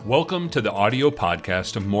Welcome to the audio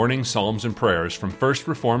podcast of Morning Psalms and Prayers from First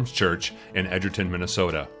Reformed Church in Edgerton,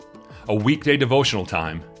 Minnesota. A weekday devotional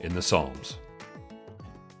time in the Psalms.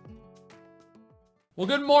 Well,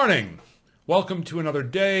 good morning. Welcome to another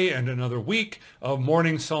day and another week of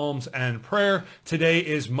Morning Psalms and Prayer. Today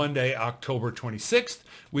is Monday, October 26th.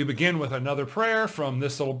 We begin with another prayer from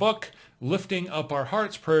this little book, Lifting Up Our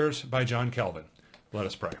Hearts, Prayers by John Calvin. Let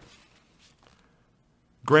us pray.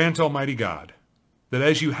 Grant, Almighty God, that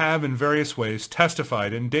as you have in various ways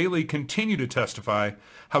testified and daily continue to testify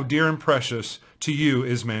how dear and precious to you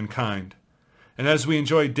is mankind, and as we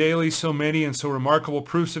enjoy daily so many and so remarkable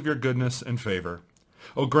proofs of your goodness and favor,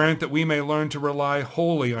 O grant that we may learn to rely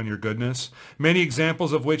wholly on your goodness, many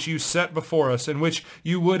examples of which you set before us and which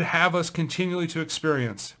you would have us continually to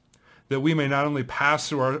experience, that we may not only pass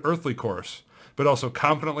through our earthly course, but also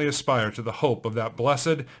confidently aspire to the hope of that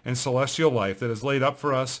blessed and celestial life that is laid up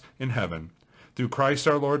for us in heaven. Through Christ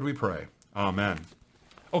our Lord we pray. Amen.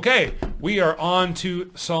 Okay, we are on to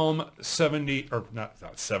Psalm 70, or not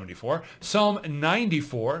 74, Psalm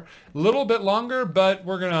 94. A little bit longer, but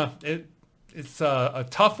it's a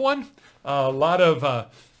tough one. A lot of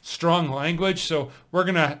strong language, so we're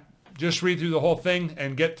going to just read through the whole thing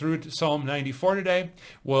and get through to Psalm 94 today.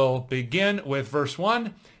 We'll begin with verse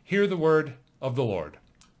 1. Hear the word of the Lord.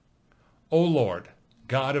 O Lord,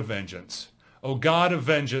 God of vengeance, O God of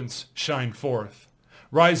vengeance, shine forth.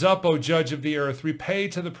 Rise up, O judge of the earth. Repay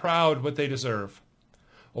to the proud what they deserve.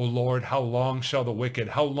 O Lord, how long shall the wicked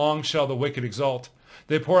exult?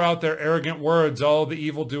 They pour out their arrogant words, all the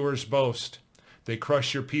evildoers boast. They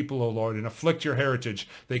crush your people, O Lord, and afflict your heritage.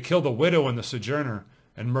 They kill the widow and the sojourner,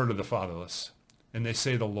 and murder the fatherless. And they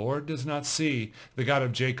say, the Lord does not see, the God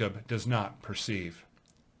of Jacob does not perceive.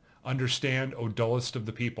 Understand, O dullest of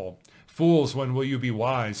the people. Fools, when will you be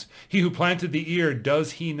wise? He who planted the ear,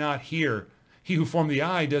 does he not hear? He who formed the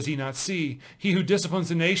eye, does he not see? He who disciplines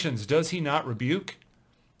the nations, does he not rebuke?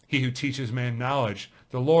 He who teaches man knowledge,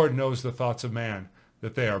 the Lord knows the thoughts of man,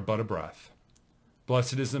 that they are but a breath.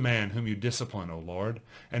 Blessed is the man whom you discipline, O Lord,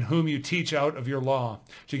 and whom you teach out of your law,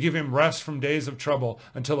 to give him rest from days of trouble,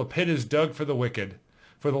 until a pit is dug for the wicked.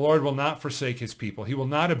 For the Lord will not forsake his people. He will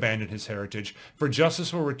not abandon his heritage. For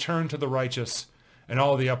justice will return to the righteous, and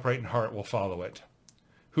all the upright in heart will follow it.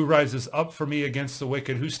 Who rises up for me against the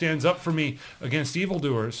wicked? Who stands up for me against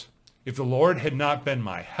evildoers? If the Lord had not been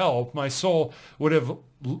my help, my soul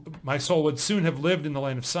would soon have lived in the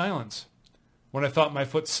land of silence. When I thought my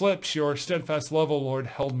foot slipped, your steadfast love, O Lord,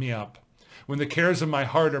 held me up. When the cares of my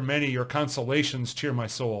heart are many, your consolations cheer my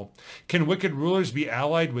soul. Can wicked rulers be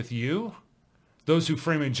allied with you? Those who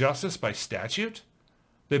frame injustice by statute?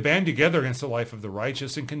 They band together against the life of the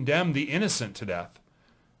righteous and condemn the innocent to death.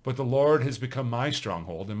 But the Lord has become my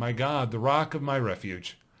stronghold and my God, the rock of my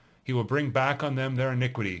refuge. He will bring back on them their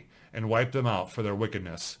iniquity and wipe them out for their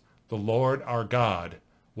wickedness. The Lord our God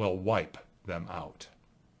will wipe them out.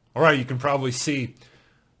 All right, you can probably see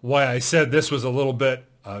why I said this was a little bit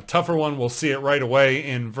tougher one. We'll see it right away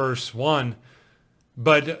in verse 1.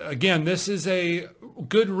 But again, this is a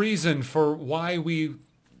good reason for why we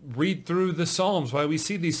read through the Psalms, why we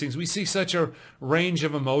see these things. We see such a range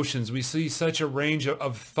of emotions. We see such a range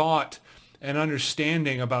of thought and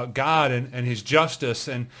understanding about God and his justice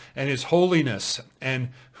and his holiness and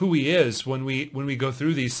who he is when we go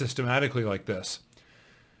through these systematically like this.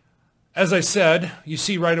 As I said, you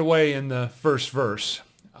see right away in the first verse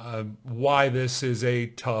why this is a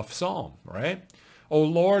tough psalm, right? O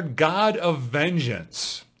Lord, God of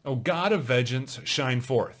vengeance, O God of vengeance, shine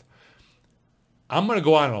forth. I'm going to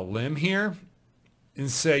go on a limb here and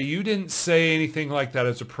say you didn't say anything like that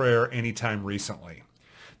as a prayer anytime recently.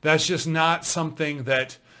 That's just not something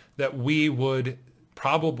that we would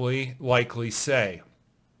probably likely say.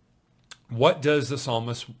 What does the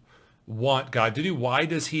psalmist want God to do? Why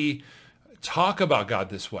does he talk about God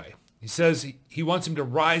this way? He says he wants him to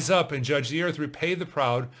rise up and judge the earth, repay the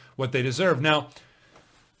proud what they deserve. Now,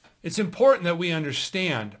 it's important that we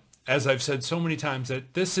understand, as I've said so many times,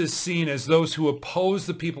 that this is seen as those who oppose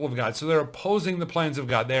the people of God. So they're opposing the plans of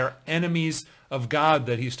God. They are enemies of God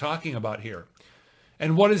that he's talking about here.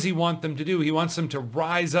 And what does he want them to do? He wants them to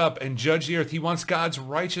rise up and judge the earth. He wants God's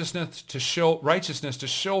righteousness to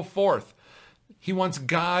show forth. He wants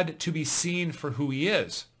God to be seen for who he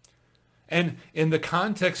is. And in the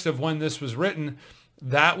context of when this was written,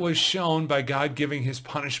 that was shown by God giving his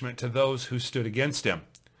punishment to those who stood against him.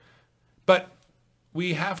 But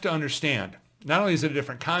we have to understand, not only is it a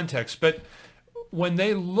different context, but when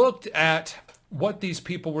they looked at what these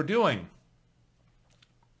people were doing,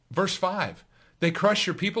 verse 5, they crush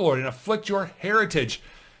your people, Lord, and afflict your heritage.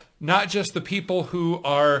 Not just the people who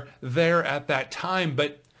are there at that time,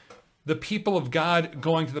 but the people of God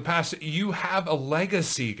going to the past. You have a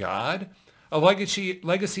legacy, God, a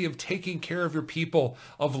legacy of taking care of your people,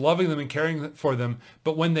 of loving them and caring for them.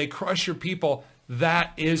 But when they crush your people,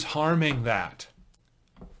 that is harming that.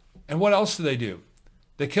 And what else do?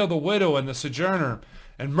 They kill the widow and the sojourner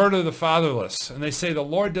and murder the fatherless. And they say, the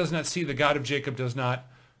Lord does not see, the God of Jacob does not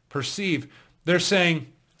perceive. They're saying,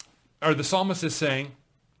 or the psalmist is saying,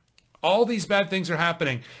 all these bad things are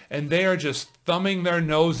happening, and they are just thumbing their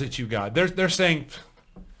nose at you, God. They're saying,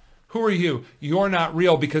 who are you? You're not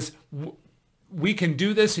real, because we can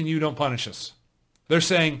do this and you don't punish us. They're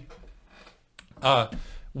saying,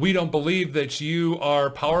 we don't believe that you are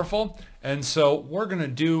powerful, and so we're going to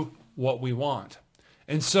do what we want.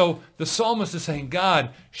 And so the psalmist is saying, God,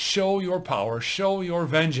 show your power, show your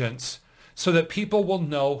vengeance, so that people will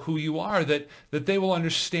know who you are, that they will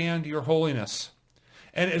understand your holiness.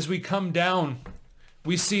 And as we come down,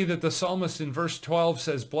 we see that the psalmist in verse 12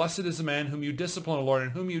 says, blessed is the man whom you discipline, O Lord,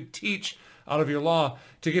 and whom you teach out of your law,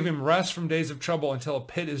 to give him rest from days of trouble until a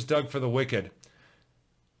pit is dug for the wicked.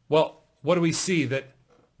 Well, what do we see?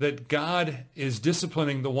 That God is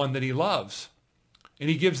disciplining the one that he loves. And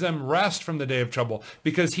he gives them rest from the day of trouble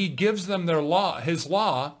because he gives them their law, his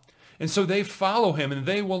law, and so they follow him, and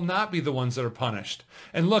they will not be the ones that are punished.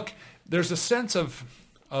 And look, there's a sense of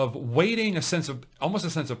waiting, almost a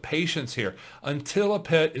sense of patience here until a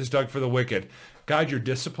pit is dug for the wicked. God, you're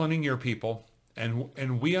disciplining your people,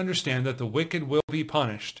 and we understand that the wicked will be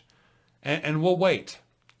punished, and we'll wait.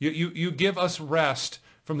 You give us rest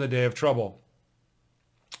from the day of trouble.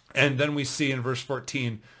 And then we see in verse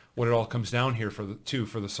 14 what it all comes down here for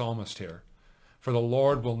the psalmist here. For the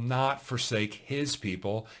Lord will not forsake his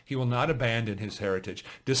people. He will not abandon his heritage.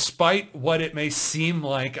 Despite what it may seem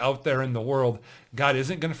like out there in the world, God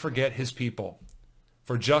isn't going to forget his people.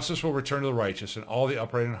 For justice will return to the righteous, and all the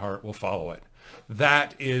upright in heart will follow it.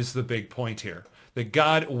 That is the big point here. That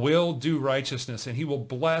God will do righteousness, and he will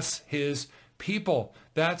bless his people.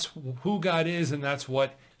 That's who God is, and that's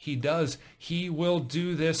what he does. He will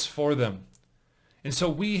do this for them. And so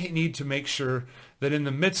we need to make sure that in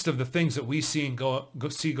the midst of the things that we see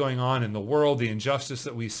going on in the world, the injustice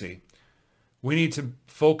that we see, we need to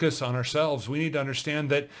focus on ourselves. We need to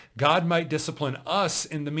understand that God might discipline us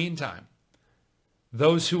in the meantime.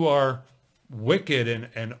 Those who are wicked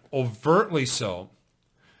and overtly so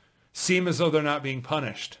seem as though they're not being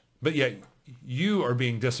punished, but yet you are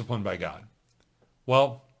being disciplined by God.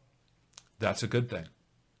 Well, that's a good thing.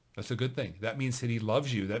 That's a good thing. That means that he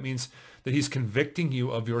loves you. That means that he's convicting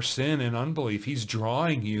you of your sin and unbelief. He's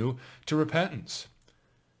drawing you to repentance.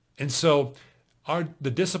 And so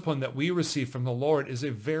the discipline that we receive from the Lord is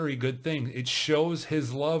a very good thing. It shows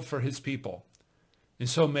his love for his people. And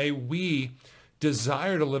so may we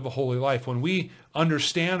desire to live a holy life. When we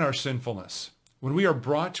understand our sinfulness, when we are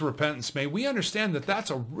brought to repentance, may we understand that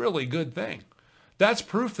that's a really good thing. That's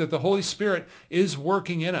proof that the Holy Spirit is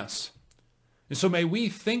working in us. And so may we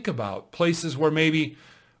think about places where maybe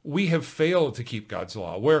we have failed to keep God's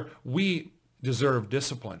law, where we deserve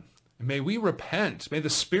discipline. And may we repent. May the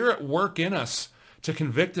Spirit work in us to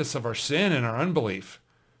convict us of our sin and our unbelief,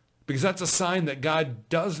 because that's a sign that God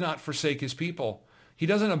does not forsake his people. He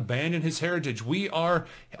doesn't abandon his heritage. We are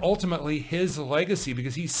ultimately his legacy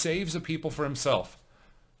because he saves a people for himself.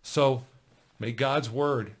 So may God's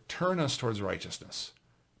word turn us towards righteousness.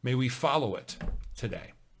 May we follow it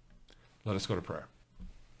today. Let us go to prayer.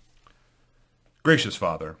 Gracious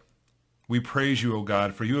Father, we praise you, O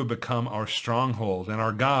God, for you have become our stronghold and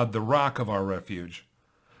our God, the rock of our refuge.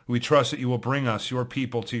 We trust that you will bring us, your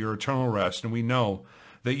people, to your eternal rest, and we know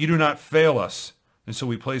that you do not fail us, and so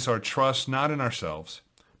we place our trust not in ourselves,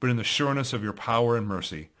 but in the sureness of your power and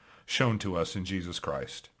mercy shown to us in Jesus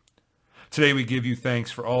Christ. Today we give you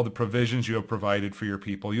thanks for all the provisions you have provided for your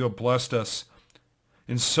people. You have blessed us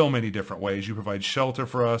in so many different ways. You provide shelter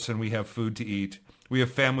for us, and we have food to eat. We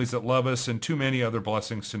have families that love us, and too many other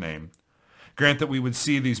blessings to name. Grant that we would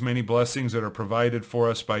see these many blessings that are provided for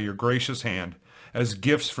us by your gracious hand as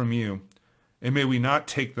gifts from you, and may we not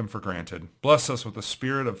take them for granted. Bless us with a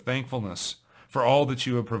spirit of thankfulness for all that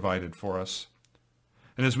you have provided for us.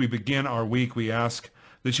 And as we begin our week, we ask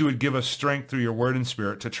that you would give us strength through your word and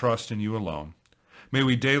spirit to trust in you alone. May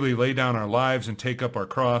we daily lay down our lives and take up our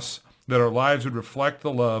cross, that our lives would reflect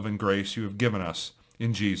the love and grace you have given us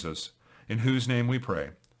in Jesus, in whose name we pray.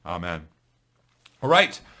 Amen. All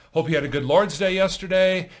right. Hope you had a good Lord's Day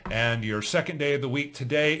yesterday, and your second day of the week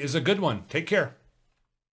today is a good one. Take care.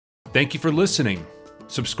 Thank you for listening.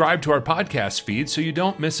 Subscribe to our podcast feed so you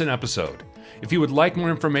don't miss an episode. If you would like more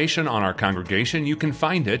information on our congregation, you can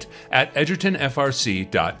find it at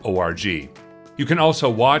edgertonfrc.org. You can also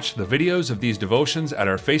watch the videos of these devotions at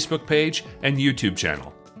our Facebook page and YouTube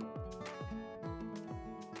channel.